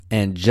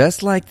And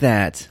just like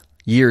that,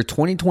 year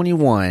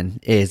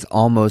 2021 is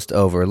almost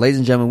over. Ladies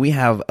and gentlemen, we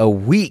have a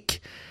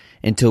week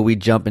until we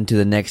jump into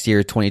the next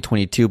year,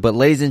 2022. But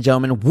ladies and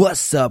gentlemen,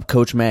 what's up?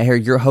 Coach Matt here,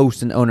 your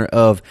host and owner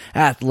of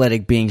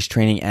Athletic Beings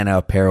Training and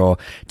Apparel.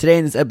 Today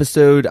in this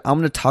episode, I'm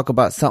going to talk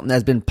about something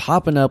that's been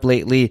popping up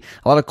lately.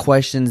 A lot of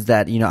questions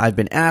that, I've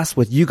been asked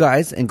with you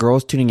guys and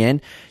girls tuning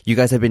in. You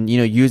guys have been,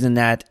 using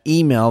that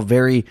email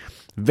very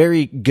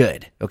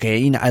good.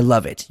 Okay. I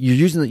love it. You're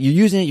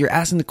using it, you're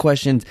asking the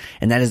questions,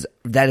 and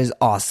that is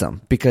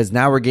awesome, because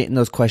now we're getting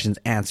those questions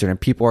answered, and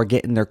people are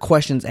getting their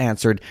questions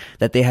answered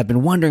that they have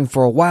been wondering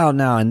for a while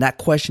now. And that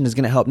question is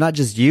going to help not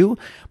just you,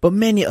 but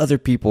many other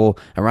people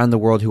around the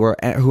world who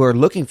are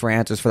looking for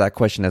answers for that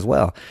question as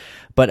well.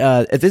 But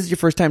if this is your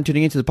first time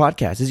tuning into the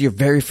podcast, this is your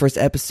very first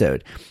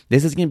episode.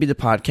 This is going to be the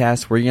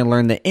podcast where you're going to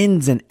learn the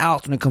ins and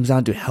outs when it comes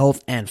down to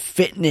health and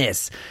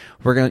fitness.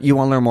 You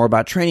want to learn more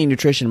about training,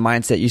 nutrition,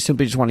 mindset. You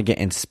simply just want to get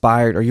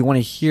inspired, or you want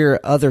to hear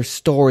other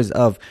stories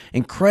of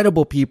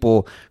incredible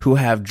people who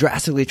have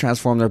drastically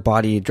transformed their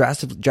body,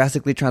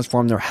 drastically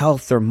transformed their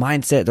health, their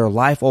mindset, their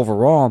life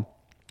overall,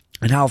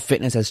 and how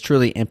fitness has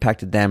truly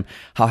impacted them.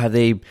 How have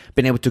they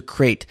been able to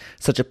create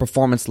such a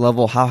performance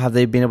level? How have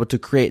they been able to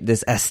create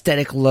this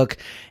aesthetic look?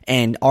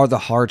 And are the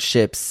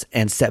hardships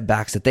and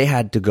setbacks that they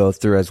had to go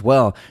through as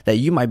well that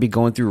you might be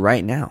going through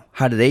right now?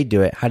 How do they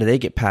do it? How do they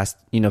get past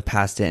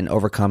it and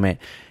overcome it?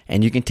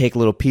 And you can take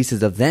little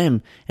pieces of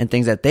them and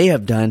things that they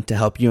have done to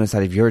help you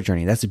inside of your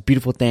journey. That's a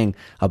beautiful thing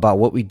about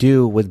what we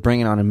do with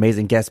bringing on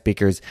amazing guest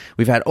speakers.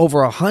 We've had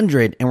over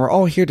 100, and we're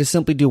all here to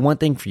simply do one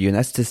thing for you, and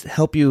that's to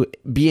help you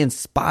be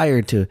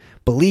inspired to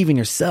believe in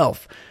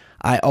yourself.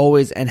 I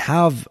always and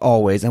have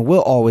always and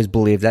will always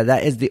believe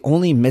that is the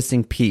only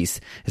missing piece.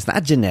 It's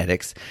not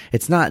genetics.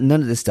 It's not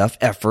none of this stuff.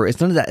 Effort. It's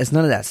none of that. It's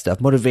none of that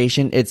stuff.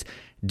 Motivation. It's,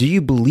 do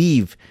you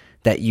believe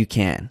that you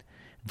can?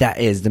 That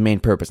is the main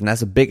purpose. And that's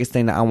the biggest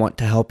thing that I want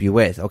to help you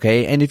with.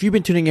 Okay. And if you've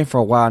been tuning in for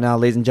a while now,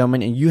 ladies and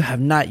gentlemen, and you have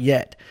not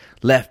yet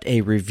left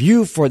a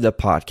review for the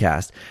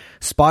podcast,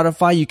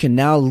 Spotify, you can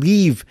now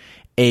leave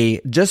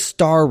a just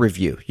star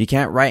review. You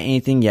can't write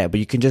anything yet, but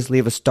you can just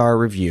leave a star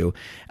review.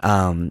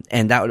 And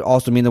that would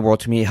also mean the world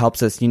to me. It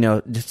helps us,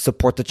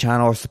 support the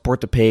channel or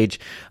support the page,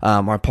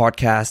 our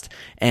podcast.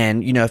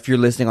 And, if you're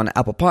listening on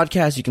Apple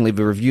Podcasts, you can leave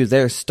a review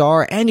there,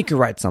 star, and you can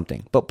write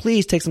something. But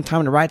please take some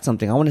time to write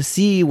something. I want to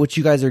see what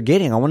you guys are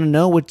getting. I want to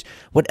know what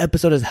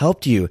episode has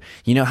helped you.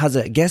 Has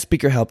a guest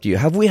speaker helped you?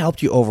 Have we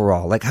helped you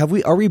overall? Like,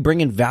 are we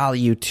bringing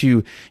value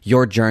to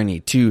your journey,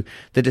 to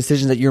the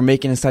decisions that you're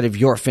making inside of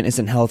your fitness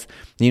and health,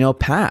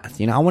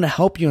 path? I want to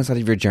help you inside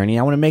of your journey.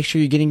 I want to make sure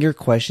you're getting your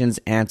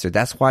questions answered.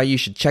 That's why you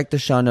should check the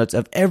show notes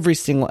of every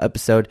single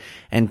episode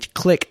and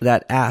click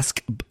that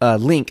ask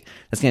link.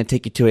 That's going to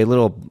take you to a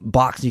little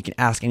box. You can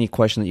ask any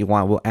question that you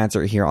want. We'll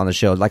answer it here on the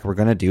show, like we're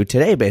going to do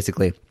today,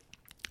 basically.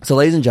 So,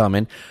 ladies and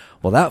gentlemen,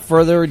 without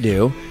further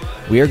ado,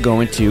 we are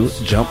going to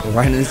jump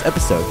right into this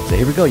episode. So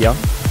here we go, y'all.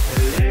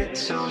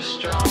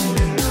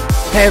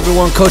 Hey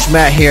everyone, Coach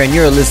Matt here, and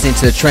you're listening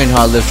to the Train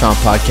Hard, Live Strong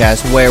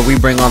podcast, where we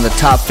bring on the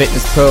top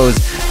fitness pros,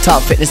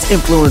 top fitness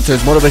influencers,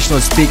 motivational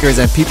speakers,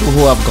 and people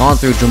who have gone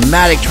through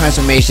dramatic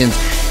transformations,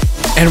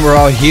 and we're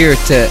all here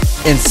to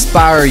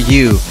inspire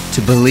you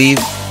to believe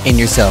in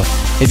yourself.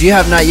 If you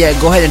have not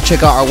yet, go ahead and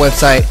check out our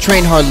website,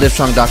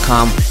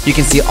 trainhardlivestrong.com. You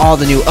can see all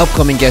the new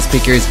upcoming guest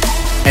speakers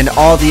and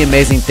all the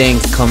amazing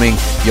things coming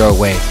your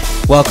way.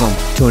 Welcome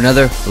to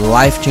another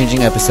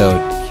life-changing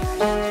episode.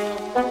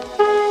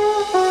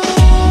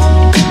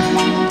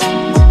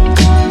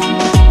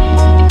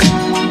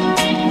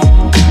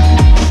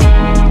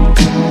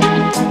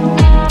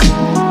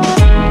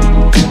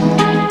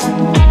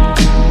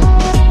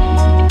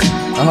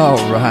 All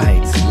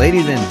right,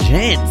 ladies and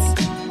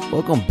gents,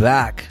 welcome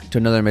back to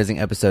another amazing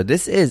episode.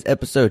 This is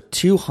episode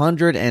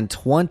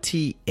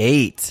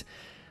 228.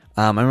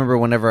 I remember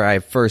whenever I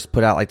first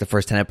put out the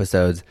first 10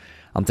 episodes,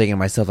 I'm thinking to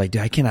myself, dude,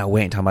 I cannot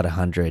wait until I'm at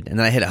 100. And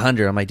then I hit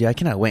 100. I'm like, dude, I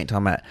cannot wait until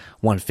I'm at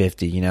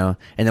 150, And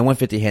then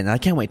 150 hit, and I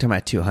can't wait until I'm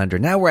at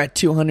 200. Now we're at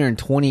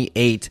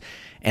 228,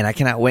 and I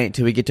cannot wait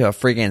until we get to a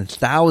friggin'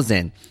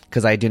 1,000,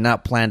 because I do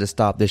not plan to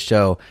stop this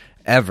show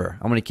ever.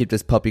 I'm going to keep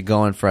this puppy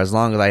going for as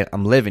long as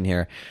I'm living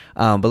here.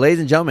 But ladies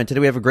and gentlemen, today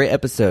we have a great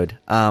episode.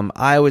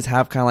 I always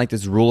have kind of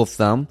this rule of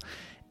thumb.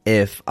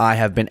 If I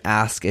have been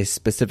asked a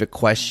specific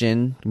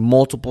question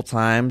multiple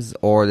times,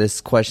 or this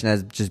question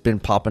has just been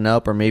popping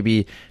up, or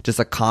maybe just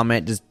a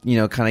comment just,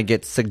 kind of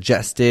gets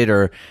suggested,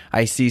 or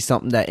I see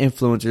something that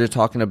influencers are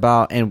talking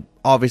about, and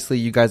obviously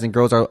you guys and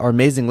girls are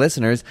amazing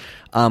listeners,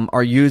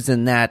 are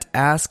using that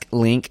ask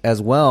link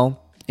as well,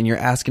 and you're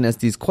asking us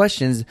these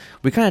questions,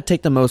 we kind of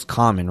take the most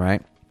common,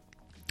 right?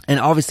 And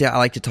obviously, I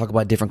like to talk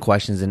about different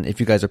questions, and if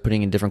you guys are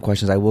putting in different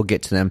questions, I will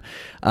get to them.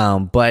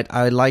 But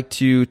I like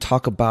to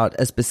talk about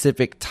a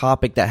specific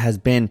topic that has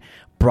been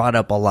brought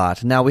up a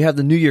lot. Now, we have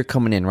the new year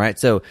coming in, right?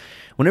 So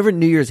whenever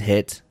New Year's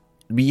hit,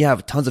 we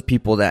have tons of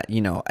people that,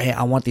 hey,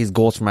 I want these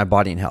goals for my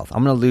body and health.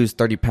 I'm going to lose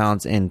 30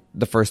 pounds in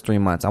the first 3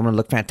 months. I'm going to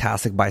look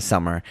fantastic by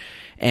summer.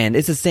 And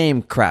it's the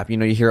same crap, you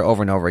hear it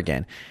over and over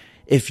again.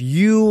 if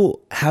you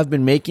have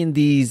been making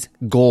these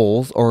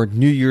goals or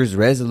New Year's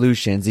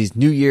resolutions, these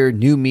New Year,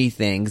 New Me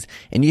things,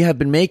 and you have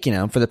been making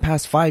them for the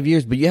past 5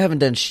 years, but you haven't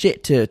done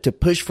shit to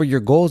push for your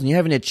goals and you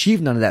haven't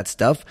achieved none of that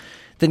stuff,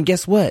 then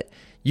guess what?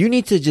 You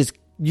need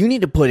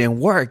to put in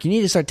work. You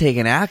need to start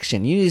taking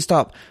action. You need to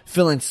stop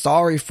feeling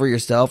sorry for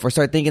yourself or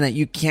start thinking that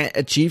you can't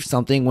achieve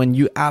something when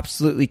you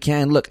absolutely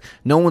can. Look,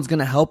 no one's going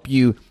to help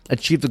you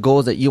achieve the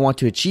goals that you want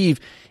to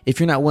achieve if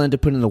you're not willing to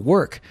put in the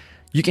work.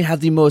 You can have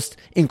the most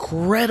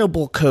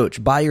incredible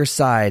coach by your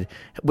side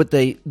with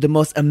the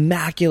most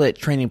immaculate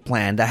training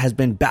plan that has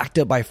been backed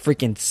up by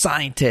freaking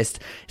scientists,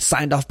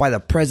 signed off by the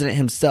president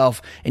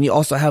himself. And you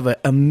also have an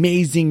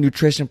amazing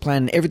nutrition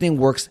plan and everything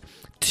works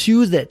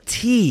to the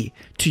T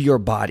to your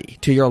body,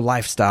 to your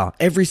lifestyle.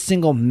 Every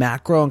single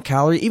macro and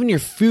calorie, even your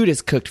food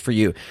is cooked for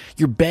you.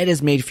 Your bed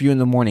is made for you in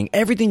the morning.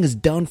 Everything is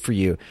done for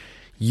you.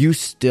 You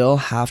still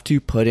have to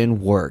put in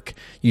work.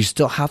 You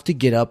still have to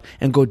get up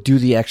and go do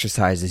the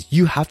exercises.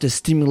 You have to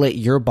stimulate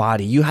your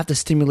body. You have to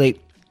stimulate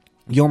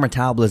your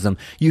metabolism.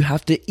 You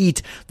have to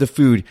eat the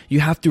food. You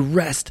have to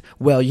rest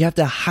well. You have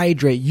to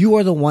hydrate. You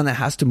are the one that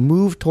has to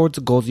move towards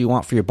the goals you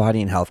want for your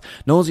body and health.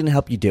 No one's going to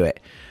help you do it.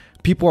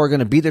 People are going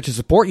to be there to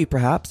support you,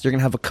 perhaps. You're going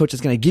to have a coach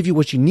that's going to give you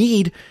what you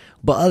need.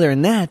 But other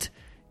than that,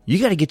 you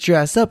got to get your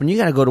ass up and you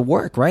got to go to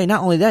work, right?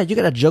 Not only that, you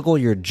got to juggle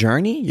your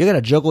journey. You got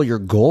to juggle your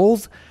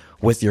goals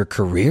with your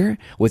career,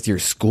 with your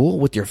school,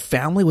 with your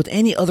family, with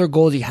any other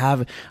goals you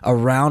have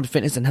around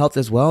fitness and health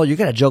as well. You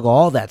got to juggle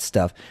all that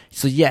stuff.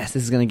 So yes,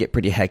 this is going to get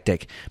pretty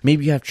hectic.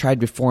 Maybe you have tried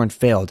before and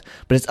failed,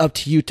 but it's up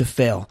to you to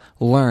fail,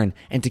 learn,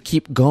 and to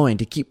keep going,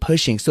 to keep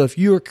pushing. So if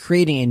you are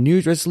creating a New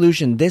Year's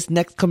resolution this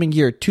next coming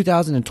year,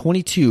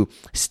 2022,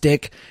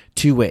 stick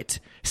to it.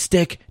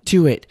 Stick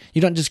to it.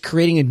 You're not just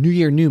creating a new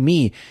year, new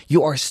me.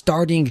 You are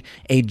starting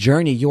a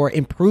journey. You are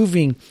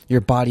improving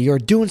your body. You are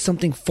doing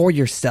something for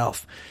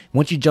yourself.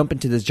 Once you jump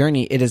into this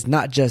journey, it is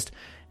not just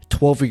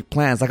 12-week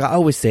plans. Like I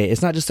always say,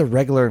 it's not just a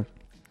regular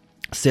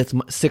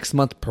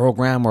 6-month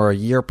program or a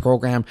year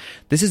program.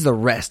 This is the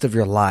rest of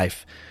your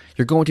life.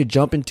 You're going to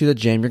jump into the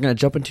gym. You're going to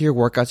jump into your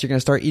workouts. You're going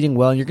to start eating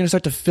well. And you're going to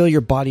start to feel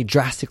your body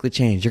drastically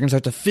change. You're going to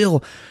start to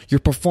feel your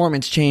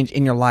performance change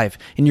in your life,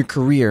 in your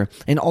career,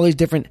 and all these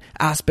different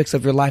aspects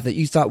of your life that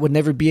you thought would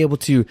never be able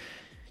to,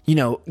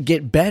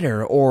 get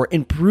better or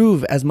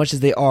improve as much as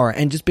they are.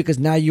 And just because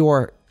now you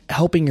are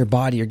helping your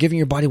body, you're giving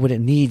your body what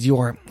it needs, you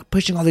are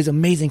pushing all these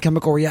amazing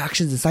chemical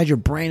reactions inside your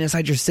brain,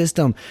 inside your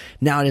system.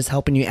 Now it is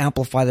helping you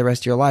amplify the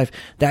rest of your life.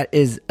 That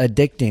is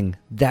addicting.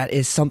 That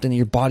is something that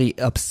your body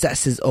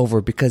obsesses over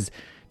because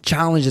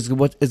challenge is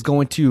what is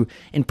going to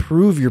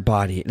improve your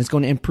body and it's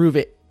going to improve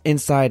it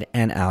inside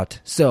and out.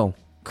 So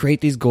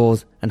create these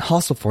goals and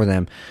hustle for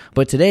them.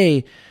 But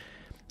today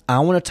I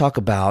want to talk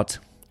about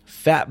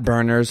fat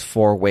burners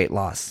for weight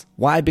loss.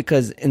 Why?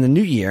 Because in the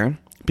new year,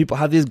 people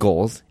have these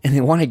goals and they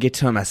want to get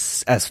to them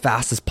as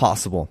fast as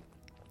possible.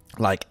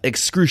 Like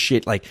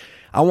excruciate. Like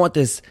I want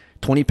this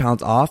 20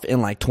 pounds off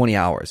in like 20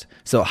 hours.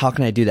 So how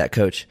can I do that,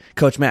 coach?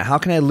 Coach Matt, how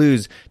can I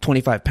lose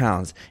 25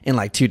 pounds in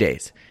like 2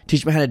 days?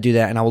 Teach me how to do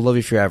that and I will love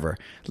you forever.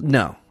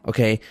 No.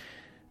 Okay.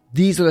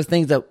 These are the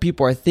things that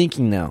people are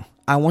thinking now.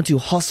 I want to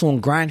hustle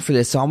and grind for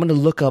this. So I'm going to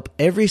look up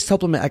every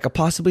supplement I could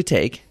possibly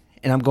take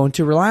and I'm going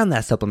to rely on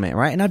that supplement,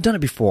 right? And I've done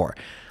it before.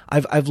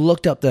 I've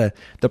looked up the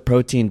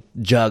protein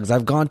jugs.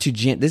 I've gone to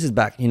this is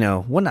back,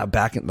 well, not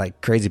back in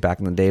like crazy back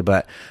in the day,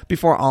 but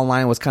before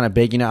online was kind of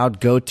big, I would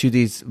go to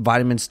these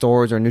vitamin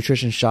stores or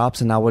nutrition shops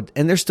and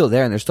and they're still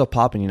there and they're still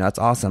popping, that's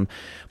awesome.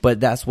 But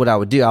that's what I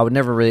would do. I would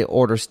never really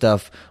order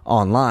stuff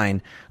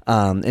online,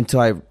 until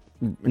I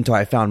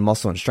found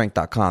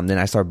muscleandstrength.com. Then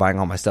I started buying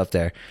all my stuff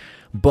there.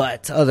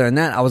 But other than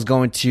that, I was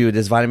going to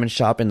this vitamin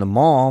shop in the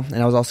mall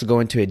and I was also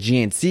going to a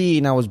GNC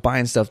and I was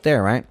buying stuff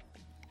there, right?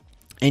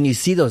 And you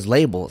see those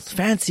labels,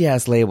 fancy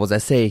ass labels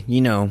that say,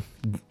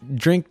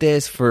 drink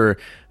this for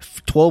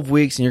 12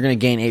 weeks and you're going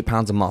to gain 8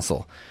 pounds of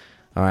muscle.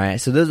 All right.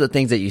 So those are the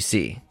things that you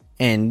see.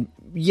 And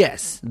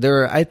yes,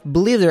 I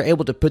believe they're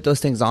able to put those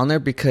things on there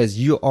because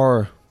you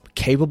are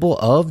capable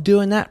of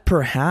doing that,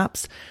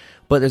 perhaps.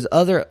 But there's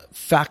other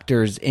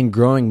factors in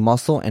growing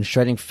muscle and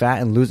shredding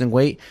fat and losing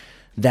weight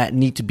that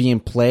need to be in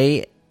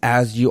play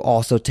as you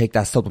also take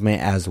that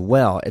supplement as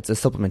well. It's a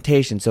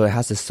supplementation. So it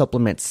has to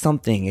supplement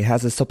something. It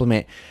has to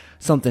supplement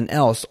something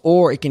else,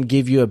 or it can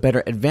give you a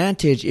better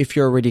advantage if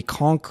you're already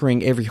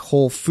conquering every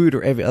whole food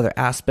or every other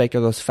aspect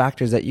of those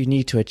factors that you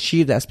need to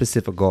achieve that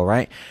specific goal,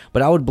 right?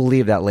 But I would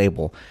believe that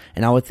label.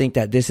 And I would think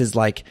that this is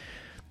like,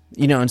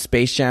 in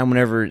Space Jam,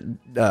 whenever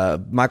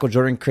Michael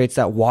Jordan creates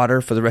that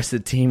water for the rest of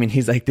the team and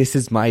he's like, this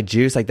is my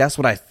juice. Like, that's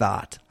what I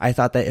thought. I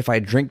thought that if I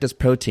drink this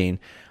protein,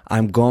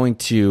 I'm going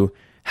to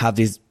have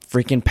these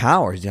freaking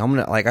powers.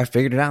 I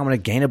figured it out. I'm going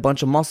to gain a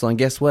bunch of muscle. And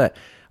guess what?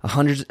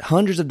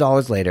 Hundreds of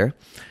dollars later,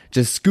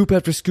 just scoop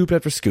after scoop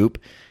after scoop,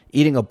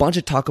 eating a bunch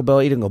of Taco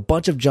Bell, eating a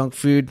bunch of junk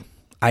food,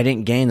 I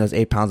didn't gain those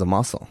 8 pounds of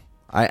muscle.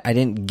 I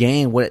didn't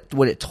gain what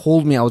it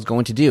told me I was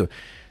going to do.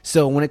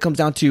 So when it comes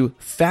down to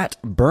fat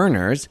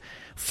burners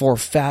for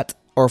fat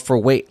or for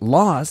weight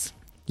loss,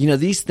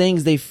 These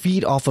things, they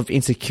feed off of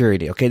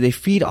insecurity, okay? They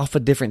feed off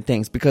of different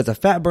things, because a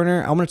fat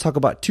burner, I'm going to talk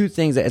about two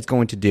things that it's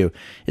going to do.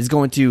 It's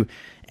going to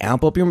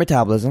amp up your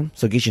metabolism,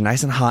 so it gets you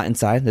nice and hot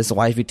inside. This is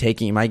why if you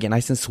take it, you might get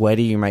nice and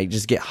sweaty, you might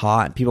just get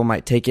hot. People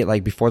might take it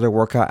like before their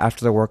workout,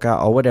 after their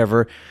workout, or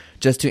whatever,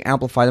 just to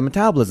amplify the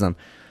metabolism.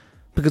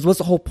 Because what's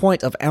the whole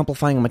point of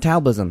amplifying a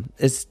metabolism?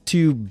 Is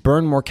to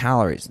burn more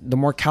calories. The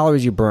more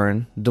calories you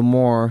burn, the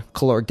more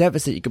caloric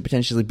deficit you could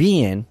potentially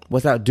be in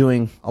without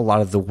doing a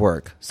lot of the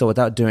work. So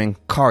without doing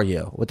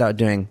cardio, without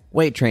doing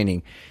weight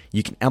training,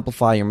 you can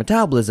amplify your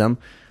metabolism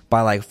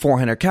by like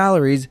 400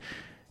 calories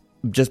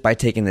just by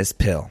taking this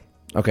pill,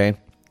 okay?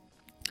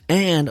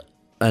 And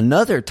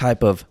another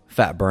type of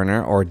fat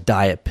burner or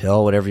diet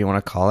pill, whatever you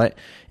want to call it,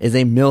 is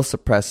a meal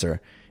suppressor.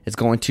 It's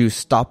going to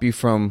stop you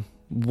from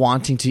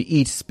wanting to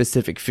eat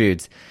specific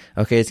foods.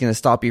 Okay, it's going to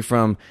stop you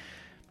from,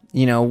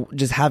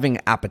 just having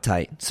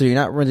appetite. So you're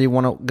not really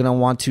going to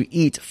want to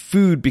eat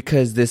food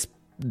because this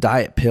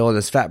diet pill,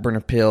 this fat burner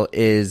pill,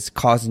 is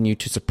causing you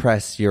to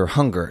suppress your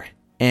hunger.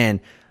 And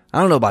I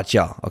don't know about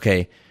y'all,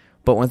 okay,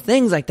 but when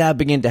things like that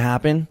begin to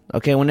happen,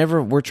 okay,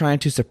 whenever we're trying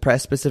to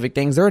suppress specific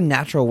things, there are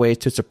natural ways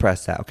to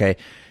suppress that, okay?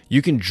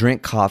 You can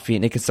drink coffee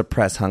and it can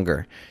suppress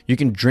hunger. You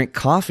can drink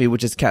coffee,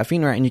 which is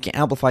caffeine, right? And you can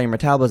amplify your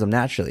metabolism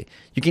naturally.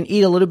 You can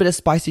eat a little bit of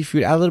spicy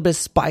food, add a little bit of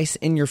spice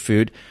in your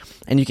food,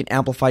 and you can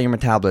amplify your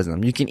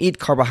metabolism. You can eat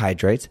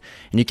carbohydrates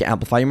and you can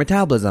amplify your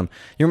metabolism.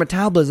 Your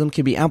metabolism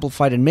can be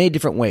amplified in many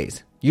different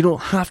ways. You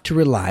don't have to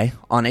rely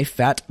on a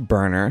fat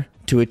burner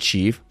to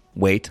achieve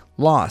weight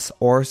loss,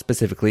 or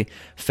specifically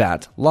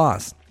fat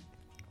loss.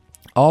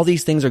 All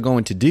these things are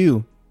going to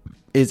do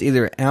is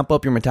either amp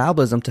up your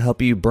metabolism to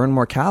help you burn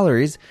more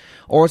calories,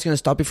 or it's going to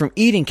stop you from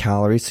eating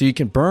calories so you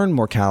can burn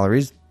more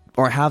calories,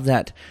 or have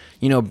that,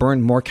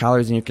 burn more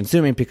calories than you're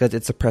consuming because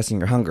it's suppressing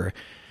your hunger.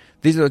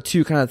 These are the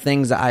two kind of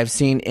things that I've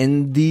seen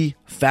in the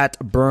fat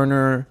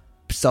burner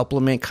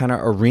supplement kind of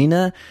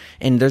arena,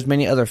 and there's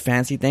many other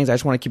fancy things. I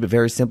just want to keep it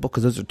very simple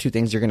because those are two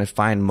things you're going to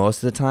find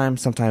most of the time.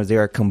 Sometimes they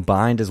are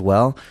combined as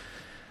well,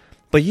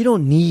 but you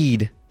don't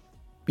need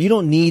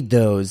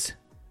those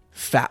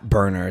fat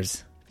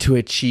burners to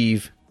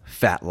achieve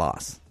fat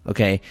loss,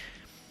 okay?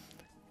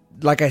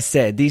 Like I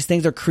said, these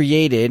things are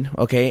created,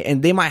 okay,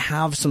 and they might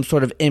have some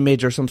sort of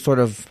image or some sort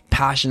of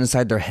passion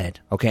inside their head,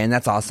 okay, and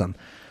that's awesome.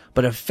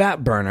 But a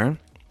fat burner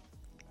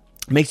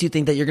makes you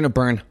think that you're going to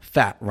burn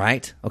fat,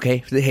 right? Okay,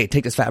 hey,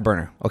 take this fat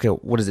burner. Okay,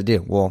 what does it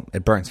do? Well,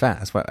 it burns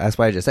fat. That's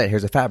why I just said,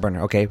 here's a fat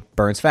burner. Okay,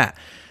 burns fat.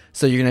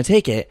 So you're going to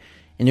take it,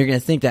 and you're going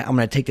to think that I'm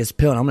going to take this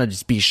pill, and I'm going to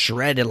just be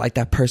shredded like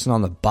that person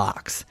on the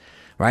box.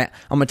 Right?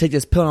 I'm going to take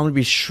this pill and I'm going to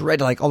be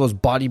shredded like all those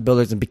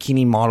bodybuilders and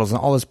bikini models and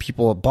all those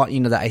people,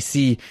 that I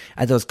see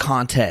at those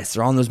contests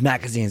or on those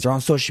magazines or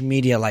on social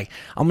media. Like,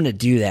 I'm going to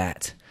do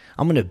that.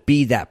 I'm going to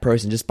be that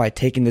person just by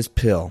taking this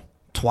pill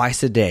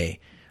twice a day.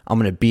 I'm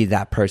going to be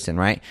that person,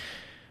 right?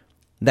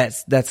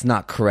 That's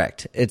not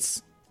correct.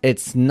 It's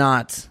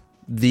not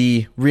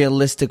the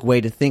realistic way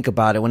to think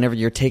about it whenever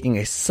you're taking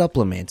a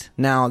supplement.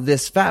 Now,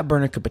 this fat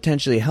burner could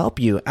potentially help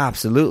you.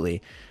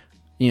 Absolutely.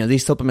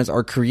 These supplements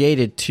are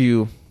created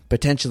to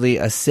potentially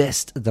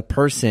assist the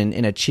person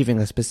in achieving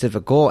a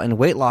specific goal. And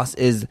weight loss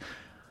is,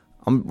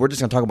 we're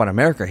just going to talk about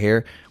America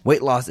here.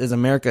 Weight loss is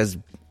America's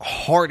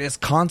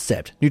hardest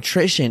concept.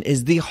 Nutrition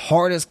is the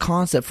hardest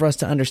concept for us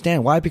to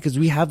understand. Why? Because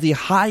we have the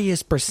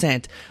highest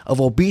percent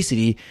of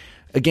obesity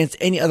against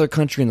any other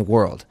country in the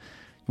world.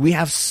 We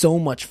have so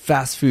much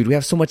fast food. We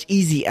have so much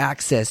easy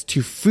access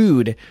to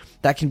food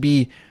that can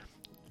be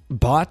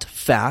bought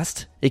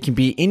fast. It can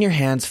be in your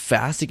hands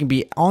fast. It can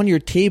be on your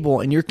table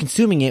and you're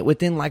consuming it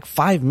within like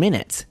 5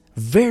 minutes.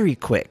 Very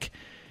quick.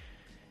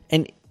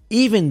 And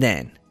even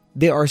then,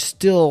 there are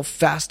still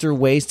faster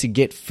ways to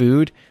get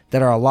food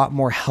that are a lot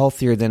more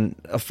healthier than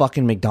a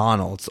fucking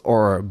McDonald's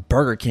or a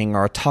Burger King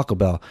or a Taco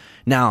Bell.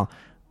 Now,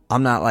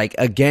 I'm not like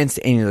against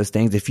any of those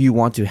things. If you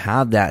want to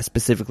have that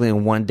specifically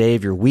in one day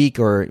of your week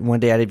or one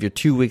day out of your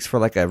 2 weeks for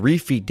like a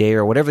refeed day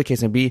or whatever the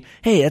case may be,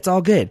 hey, that's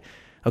all good.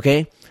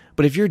 Okay?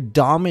 But if you're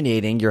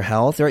dominating your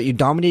health, right, you're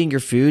dominating your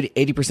food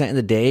 80% of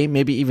the day,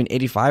 maybe even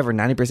 85 or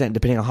 90%,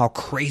 depending on how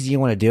crazy you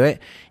want to do it,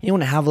 and you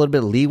want to have a little bit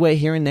of leeway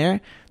here and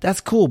there,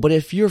 that's cool. But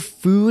if your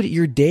food,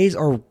 your days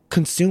are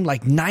consumed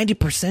like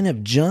 90%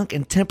 of junk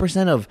and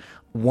 10% of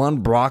one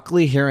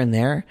broccoli here and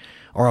there,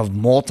 or of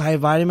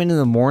multivitamin in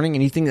the morning,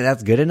 and you think that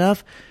that's good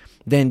enough,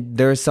 then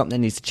there's something that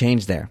needs to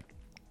change there.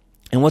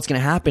 And what's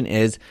going to happen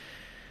is,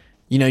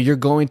 you're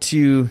going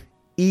to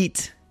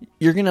eat,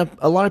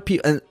 a lot of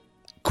people,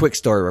 quick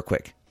story real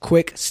quick.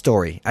 Quick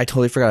story. I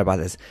totally forgot about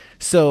this.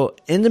 So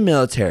in the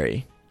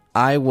military,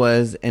 I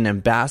was an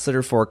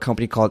ambassador for a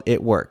company called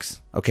It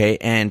Works. Okay.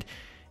 And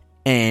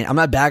I'm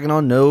not bagging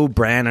on no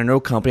brand or no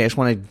company. I just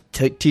want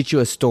to teach you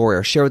a story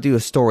or share with you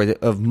a story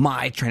of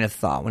my train of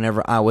thought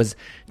whenever I was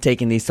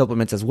taking these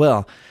supplements as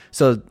well.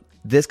 So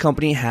this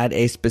company had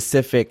a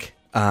specific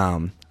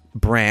a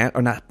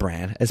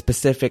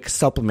specific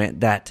supplement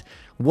that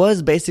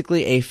was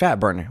basically a fat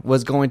burner,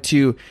 was going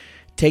to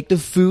take the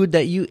food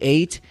that you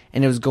ate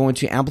and it was going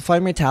to amplify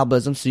your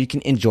metabolism so you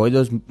can enjoy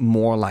those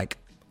more like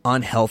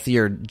unhealthy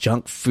or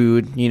junk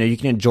food. You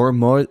can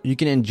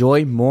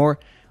enjoy more.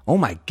 Oh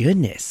my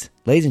goodness,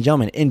 ladies and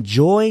gentlemen,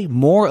 enjoy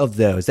more of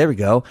those. There we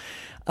go.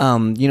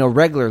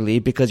 Regularly,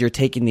 because you're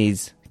taking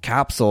these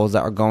capsules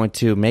that are going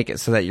to make it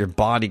so that your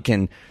body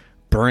can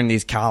burn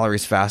these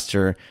calories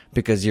faster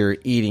because you're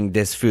eating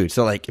this food.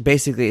 So like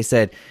basically it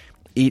said,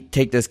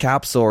 take this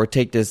capsule or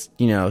take this,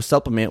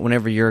 supplement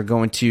whenever you're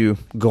going to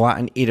go out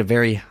and eat a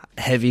very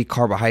heavy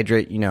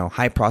carbohydrate,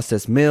 high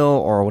processed meal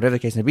or whatever the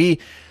case may be,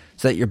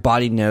 so that your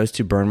body knows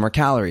to burn more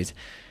calories.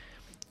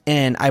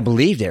 And I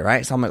believed it,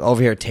 right? So I'm like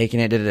over here taking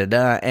it,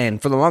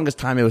 and for the longest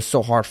time, it was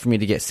so hard for me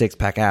to get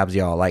 6-pack abs,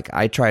 y'all. Like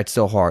I tried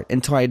so hard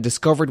until I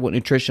discovered what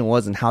nutrition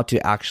was and how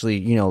to actually,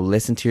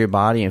 listen to your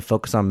body and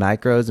focus on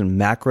macros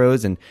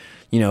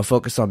and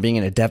focus on being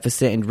in a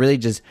deficit and really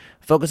just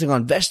focusing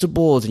on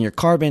vegetables and your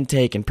carb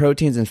intake and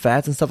proteins and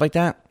fats and stuff like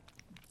that.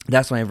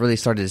 That's when I really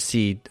started to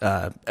see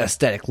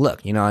aesthetic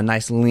look, a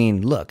nice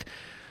lean look.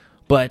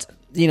 But,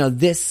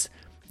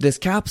 this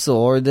capsule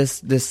or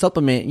this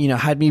supplement,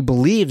 had me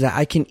believe that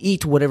I can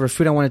eat whatever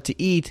food I wanted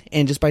to eat.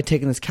 And just by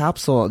taking this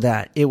capsule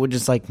that it would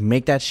just like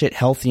make that shit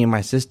healthy in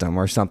my system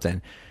or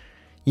something,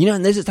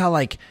 and this is how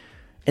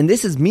and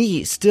this is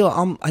me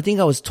still. I think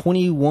I was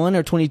 21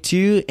 or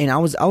 22 and I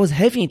was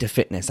heavy into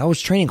fitness. I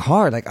was training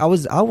hard. Like I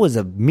was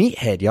a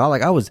meathead, y'all.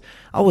 Like I was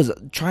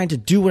trying to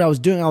do what I was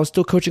doing. I was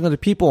still coaching other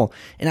people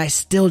and I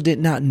still did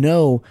not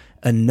know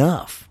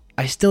enough.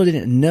 I still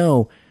didn't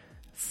know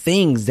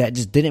things that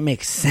just didn't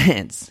make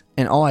sense.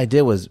 And all I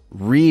did was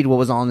read what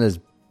was on this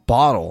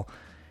bottle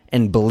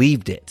and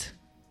believed it.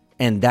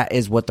 And that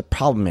is what the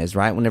problem is,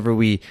 right? Whenever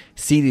we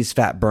see these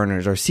fat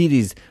burners or see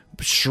these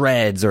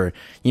shreds or,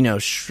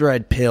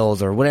 shred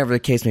pills or whatever the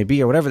case may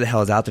be or whatever the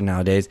hell is out there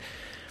nowadays,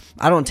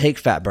 I don't take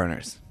fat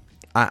burners.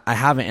 I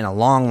haven't in a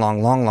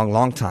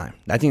long time.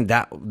 I think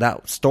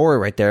that story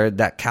right there,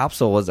 that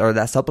capsule or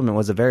that supplement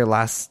was the very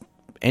last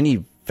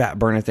any fat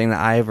burner thing that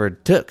I ever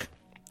took.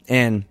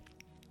 And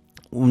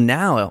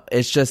now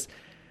it's just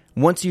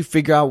once you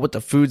figure out what the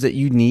foods that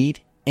you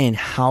need and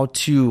how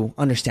to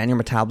understand your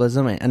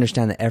metabolism and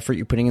understand the effort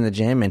you're putting in the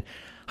gym and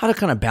how to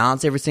kind of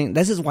balance everything.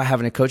 This is why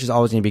having a coach is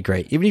always going to be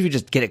great. Even if you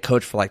just get a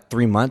coach for like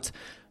 3 months,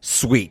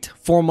 sweet.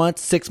 4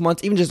 months, 6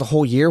 months, even just a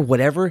whole year,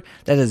 whatever,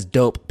 that is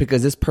dope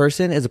because this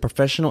person is a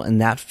professional in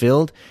that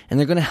field and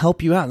they're going to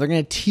help you out. They're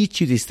going to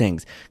teach you these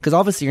things because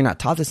obviously you're not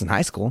taught this in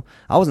high school.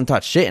 I wasn't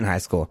taught shit in high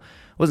school.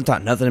 I wasn't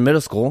taught nothing in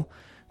middle school.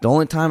 The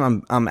only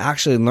time I'm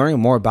actually learning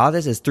more about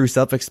this is through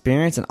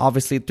self-experience and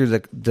obviously through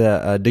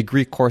the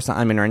degree course that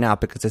I'm in right now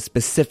because it's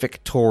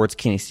specific towards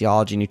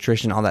kinesiology,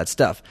 nutrition, all that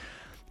stuff.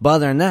 But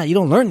other than that, you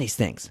don't learn these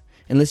things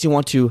unless you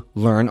want to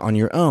learn on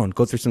your own.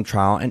 Go through some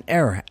trial and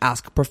error.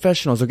 Ask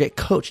professionals or get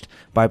coached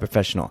by a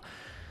professional.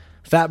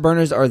 Fat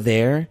burners are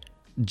there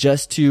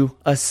just to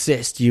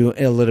assist you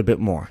a little bit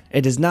more.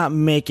 It does not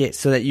make it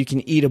so that you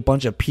can eat a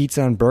bunch of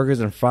pizza and burgers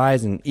and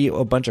fries and eat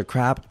a bunch of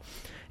crap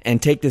and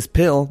take this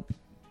pill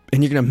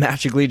and you're going to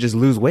magically just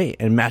lose weight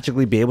and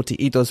magically be able to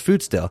eat those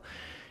foods still.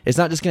 It's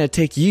not just going to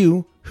take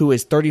you, who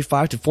is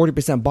 35 to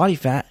 40% body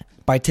fat,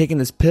 by taking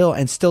this pill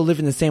and still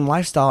living the same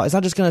lifestyle. It's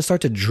not just going to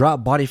start to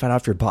drop body fat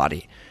off your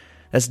body.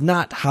 That's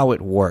not how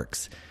it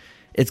works.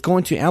 It's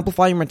going to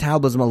amplify your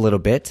metabolism a little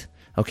bit,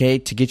 okay,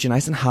 to get you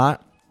nice and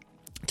hot,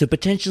 to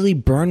potentially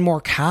burn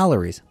more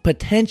calories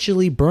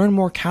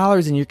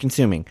than you're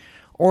consuming,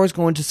 or it's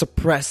going to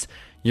suppress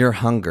your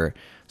hunger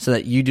so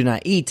that you do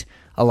not eat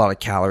a lot of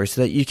calories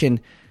so that you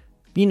can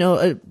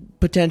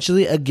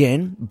potentially,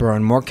 again,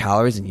 burn more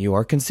calories than you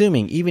are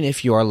consuming. Even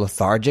if you are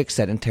lethargic,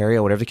 sedentary,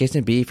 or whatever the case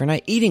may be, if you're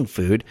not eating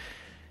food,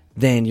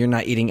 then you're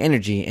not eating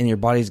energy, and your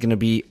body's going to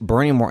be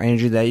burning more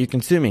energy that you're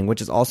consuming,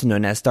 which is also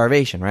known as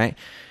starvation, right?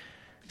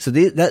 So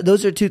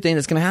those are two things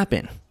that's going to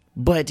happen.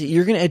 But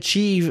you're going to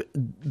achieve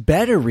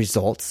better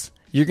results.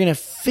 You're going to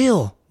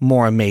feel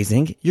more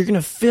amazing. You're going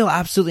to feel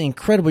absolutely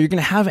incredible. You're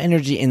going to have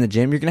energy in the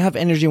gym. You're going to have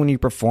energy when you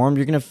perform.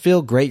 You're going to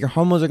feel great. Your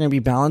hormones are going to be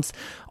balanced.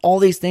 All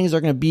these things are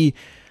going to be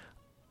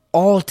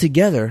all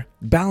together,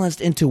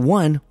 balanced into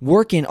one,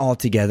 working all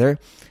together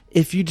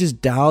if you just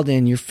dialed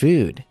in your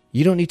food.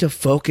 You don't need to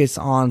focus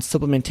on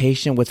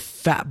supplementation with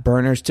fat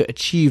burners to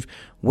achieve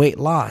weight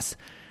loss.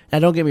 Now,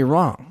 don't get me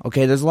wrong,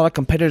 okay? There's a lot of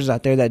competitors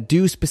out there that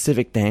do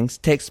specific things,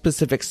 take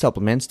specific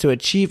supplements to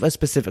achieve a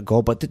specific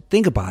goal, but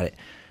think about it.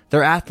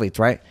 They're athletes,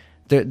 right?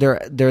 They're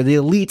the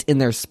elite in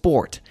their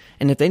sport.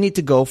 And if they need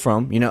to go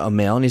from, a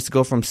male needs to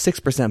go from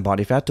 6%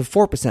 body fat to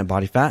 4%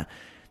 body fat,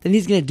 then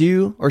he's going to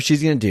do, or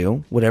she's going to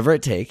do, whatever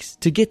it takes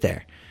to get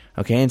there.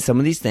 Okay, and some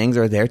of these things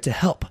are there to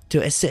help,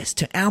 to assist,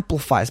 to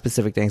amplify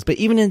specific things. But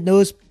even in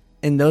those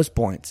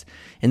points,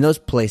 in those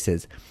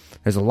places,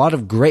 there's a lot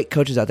of great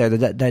coaches out there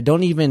that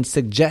don't even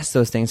suggest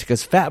those things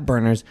because fat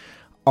burners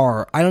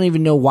I don't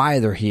even know why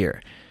they're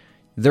here.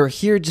 They're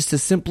here just to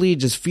simply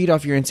just feed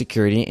off your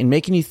insecurity and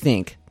making you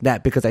think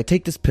that because I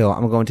take this pill,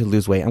 I'm going to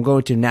lose weight. I'm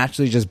going to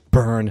naturally just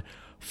burn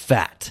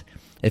fat.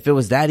 If it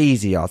was that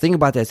easy, y'all, think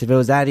about this. If it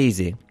was that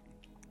easy,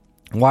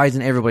 why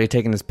isn't everybody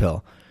taking this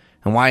pill?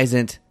 And why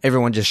isn't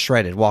everyone just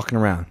shredded walking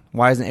around?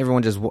 Why isn't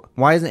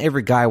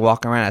every guy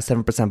walking around at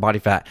 7% body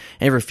fat,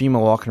 and every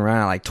female walking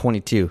around at like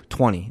 22,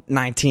 20,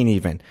 19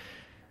 even?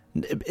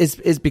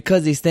 It's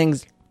because these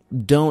things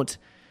don't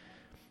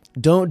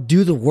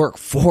do the work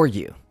for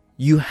you.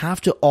 You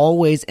have to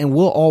always and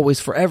will always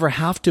forever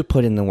have to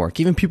put in the work.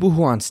 Even people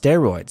who are on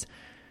steroids,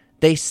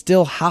 they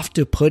still have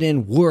to put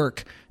in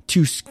work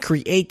to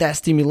create that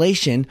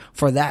stimulation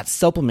for that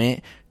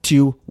supplement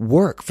to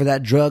work, for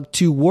that drug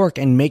to work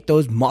and make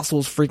those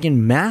muscles freaking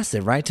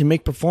massive, right? To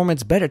make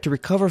performance better, to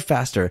recover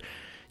faster.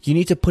 You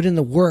need to put in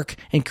the work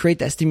and create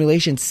that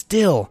stimulation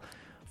still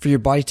for your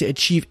body to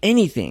achieve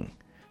anything.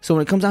 So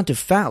when it comes down to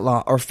fat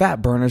loss or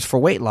fat burners for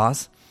weight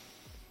loss,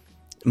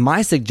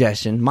 my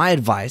suggestion, my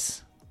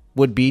advice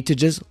would be to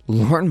just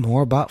learn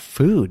more about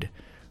food.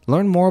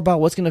 Learn more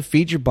about what's going to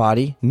feed your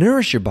body,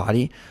 nourish your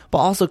body, but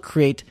also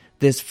create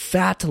this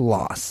fat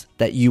loss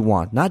that you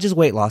want. Not just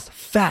weight loss,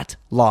 fat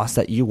loss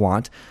that you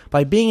want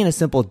by being in a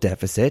simple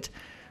deficit,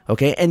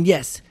 okay? And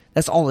yes,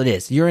 that's all it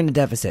is. You're in a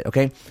deficit,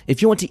 okay?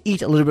 If you want to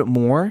eat a little bit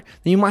more,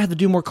 then you might have to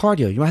do more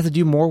cardio. You might have to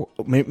do more,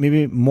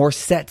 maybe more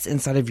sets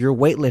inside of your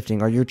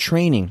weightlifting or your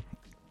training.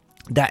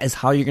 That is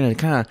how you're going to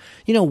kind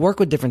of, work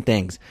with different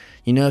things.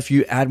 If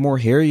you add more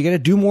here, you got to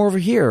do more over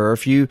here. Or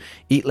if you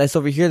eat less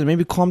over here, then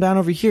maybe calm down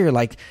over here.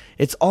 Like,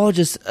 it's all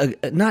just,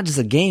 not just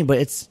a game,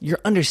 but you're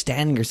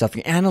understanding yourself.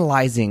 You're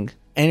analyzing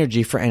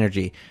energy for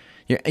energy.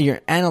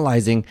 You're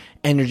analyzing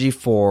energy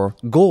for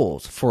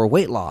goals, for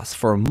weight loss,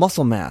 for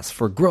muscle mass,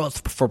 for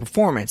growth, for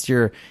performance.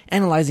 You're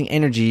analyzing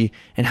energy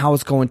and how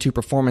it's going to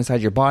perform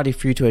inside your body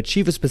for you to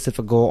achieve a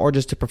specific goal or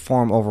just to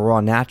perform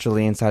overall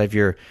naturally inside of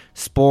your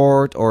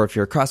sport, or if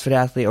you're a CrossFit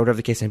athlete or whatever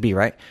the case may be,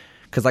 right?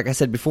 Because like I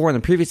said before in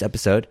the previous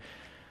episode,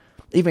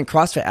 even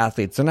CrossFit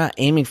athletes, they're not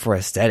aiming for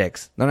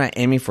aesthetics. They're not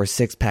aiming for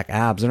six-pack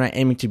abs. They're not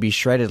aiming to be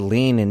shredded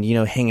lean and,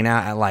 hanging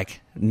out at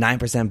like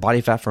 9%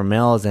 body fat for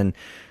males and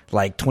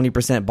like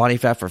 20% body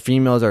fat for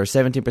females or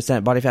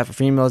 17% body fat for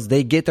females.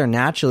 They get there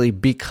naturally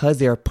because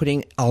they are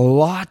putting a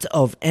lot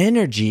of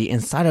energy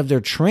inside of their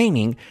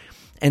training,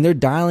 and they're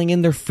dialing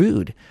in their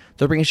food.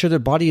 They're making sure their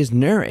body is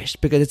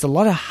nourished because it's a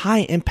lot of high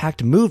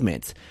impact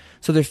movements.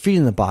 So they're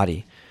feeding the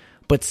body,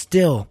 but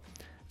still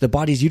the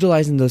body's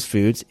utilizing those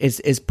foods,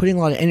 is putting a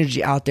lot of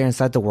energy out there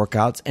inside the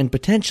workouts, and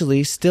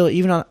potentially still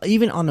even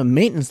on a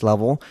maintenance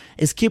level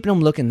is keeping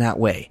them looking that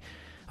way.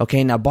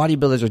 Okay, now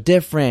bodybuilders are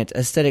different,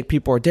 aesthetic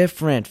people are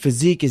different,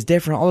 physique is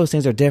different, all those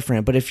things are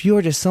different. But if you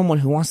are just someone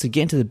who wants to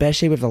get into the best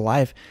shape of their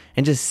life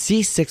and just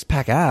see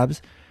six-pack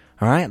abs,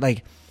 all right,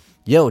 like,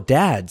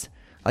 dads,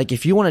 like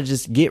if you want to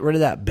just get rid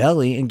of that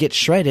belly and get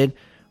shredded,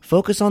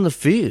 focus on the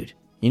food,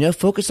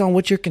 focus on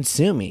what you're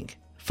consuming.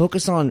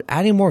 Focus on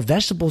adding more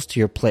vegetables to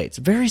your plates.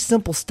 Very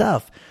simple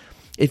stuff.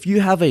 If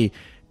you have a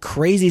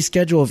crazy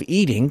schedule of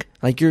eating,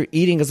 like your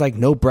eating is like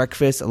no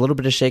breakfast, a little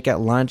bit of shake at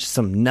lunch,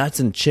 some nuts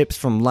and chips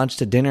from lunch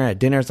to dinner. At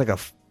dinner, it's like a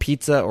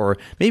pizza, or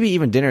maybe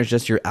even dinner is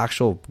just your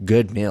actual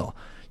good meal.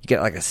 You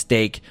get like a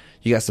steak,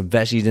 you got some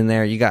veggies in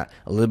there, you got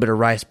a little bit of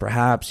rice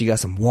perhaps, you got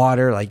some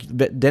water. Like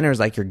dinner is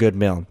like your good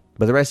meal,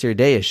 but the rest of your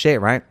day is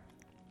shit, right?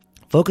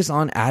 Focus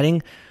on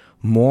adding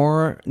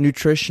more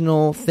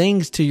nutritional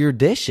things to your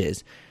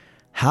dishes.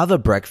 Have a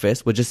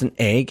breakfast with just an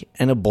egg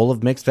and a bowl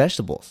of mixed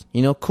vegetables.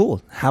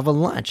 Cool. Have a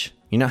lunch.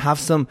 Have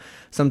some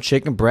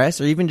chicken breast,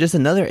 or even just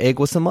another egg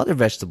with some other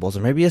vegetables,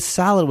 or maybe a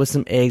salad with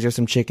some eggs or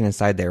some chicken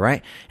inside there,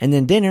 right? And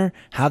then dinner,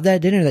 have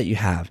that dinner that you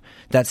have,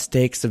 that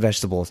steaks, the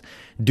vegetables.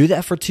 Do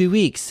that for 2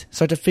 weeks.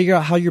 Start to figure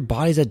out how your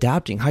body's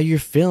adapting, how you're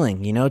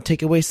feeling,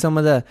 take away some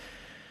of the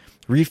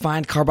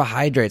refined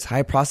carbohydrates,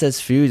 high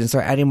processed foods, and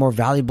start adding more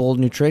valuable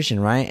nutrition,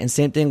 right? And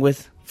same thing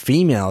with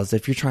females.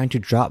 If you're trying to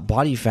drop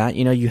body fat,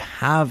 you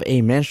have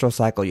a menstrual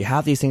cycle, you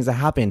have these things that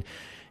happen.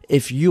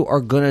 If you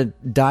are going to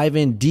dive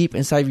in deep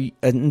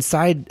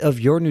inside of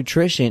your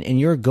nutrition and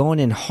you're going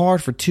in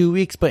hard for 2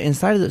 weeks, but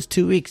inside of those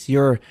 2 weeks,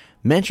 your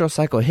menstrual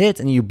cycle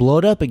hits and you blow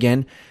it up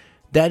again,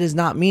 that does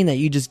not mean that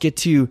you just get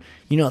to,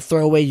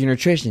 throw away your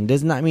nutrition. It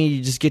does not mean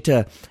you just get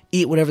to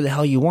eat whatever the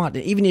hell you want.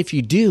 And even if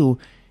you do,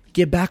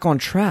 get back on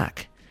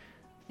track.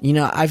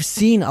 I've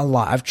seen a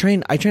lot. I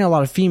train a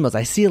lot of females.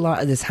 I see a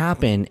lot of this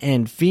happen.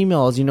 And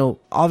females,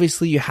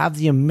 obviously you have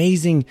the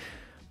amazing,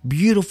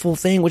 beautiful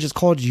thing, which is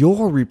called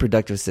your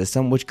reproductive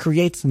system, which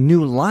creates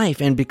new life.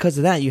 And because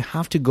of that, you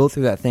have to go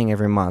through that thing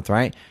every month,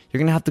 right? You're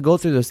going to have to go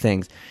through those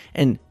things.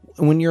 And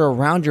when you're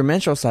around your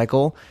menstrual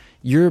cycle,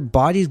 your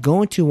body's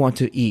going to want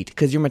to eat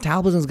because your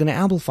metabolism is going to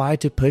amplify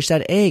to push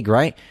that egg,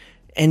 right?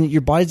 And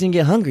your body's going to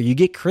get hungry. You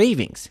get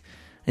cravings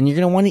and you're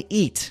going to want to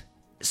eat.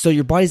 So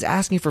your body's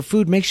asking for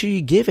food, make sure you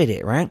give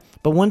it, right?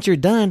 But once you're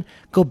done,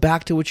 go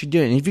back to what you're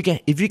doing. And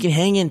if you can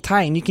hang in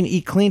tight and you can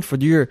eat clean for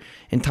your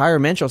entire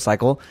menstrual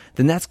cycle,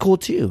 then that's cool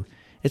too.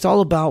 It's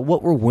all about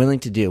what we're willing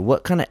to do,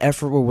 what kind of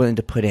effort we're willing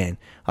to put in.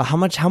 How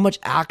much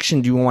action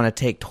do you want to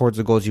take towards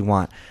the goals you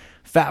want?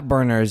 Fat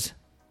burners,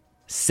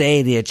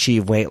 say they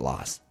achieve weight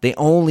loss. They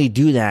only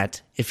do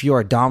that if you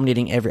are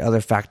dominating every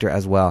other factor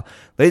as well.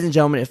 Ladies and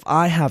gentlemen, if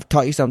I have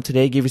taught you something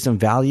today, give you some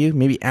value,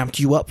 maybe amped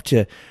you up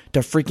to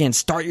freaking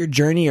start your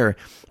journey, or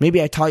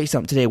maybe I taught you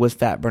something today with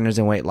fat burners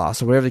and weight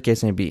loss, or whatever the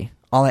case may be,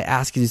 all I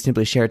ask is you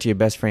simply share it to your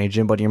best friend, your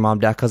gym buddy, your mom,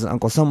 dad, cousin,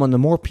 uncle, someone. The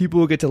more people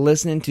who get to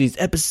listen to these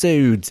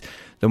episodes,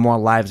 the more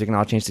lives we can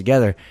all change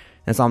together.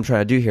 That's all I'm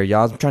trying to do here,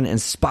 y'all. I'm trying to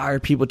inspire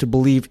people to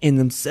believe in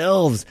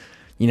themselves.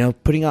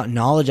 Putting out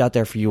knowledge out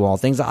there for you all,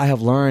 things that I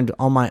have learned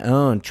on my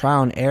own,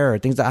 trial and error,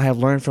 things that I have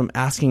learned from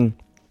asking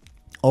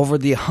over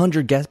the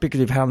 100 guest speakers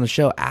we've had on the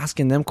show,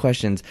 asking them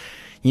questions,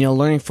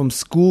 learning from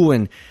school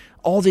and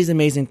all these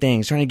amazing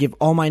things, trying to give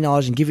all my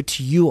knowledge and give it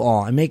to you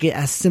all and make it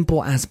as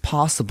simple as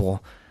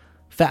possible.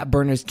 Fat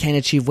burners can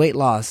achieve weight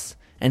loss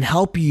and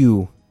help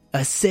you,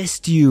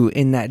 assist you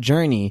in that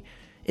journey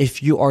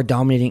if you are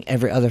dominating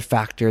every other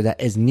factor that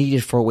is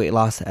needed for weight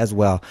loss as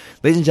well.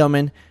 Ladies and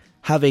gentlemen,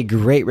 have a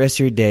great rest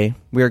of your day.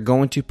 We are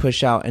going to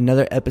push out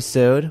another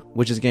episode,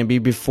 which is going to be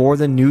before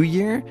the new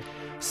year.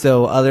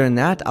 So other than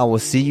that, I will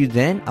see you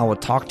then. I will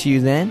talk to you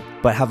then.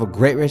 But have a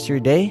great rest of your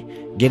day.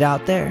 Get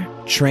out there,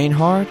 train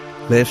hard,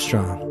 live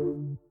strong.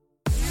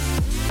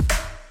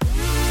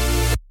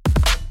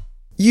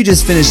 You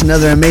just finished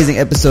another amazing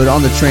episode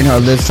on the Train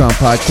Hard, Live Strong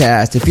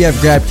podcast. If you have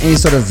grabbed any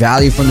sort of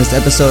value from this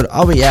episode,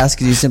 all we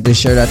ask is you simply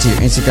share it out to your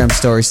Instagram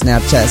story,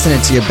 Snapchat,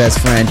 send it to your best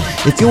friend.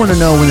 If you want to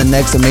know when the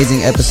next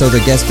amazing episode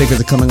or guest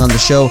speakers are coming on the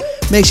show,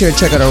 make sure to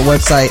check out our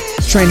website,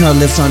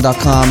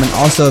 trainhardlivestrong.com. And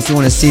also, if you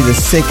want to see the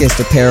sickest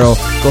apparel,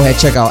 go ahead and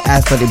check out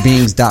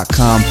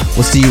athleticbeings.com.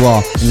 We'll see you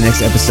all in the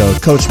next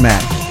episode. Coach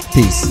Matt,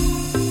 peace.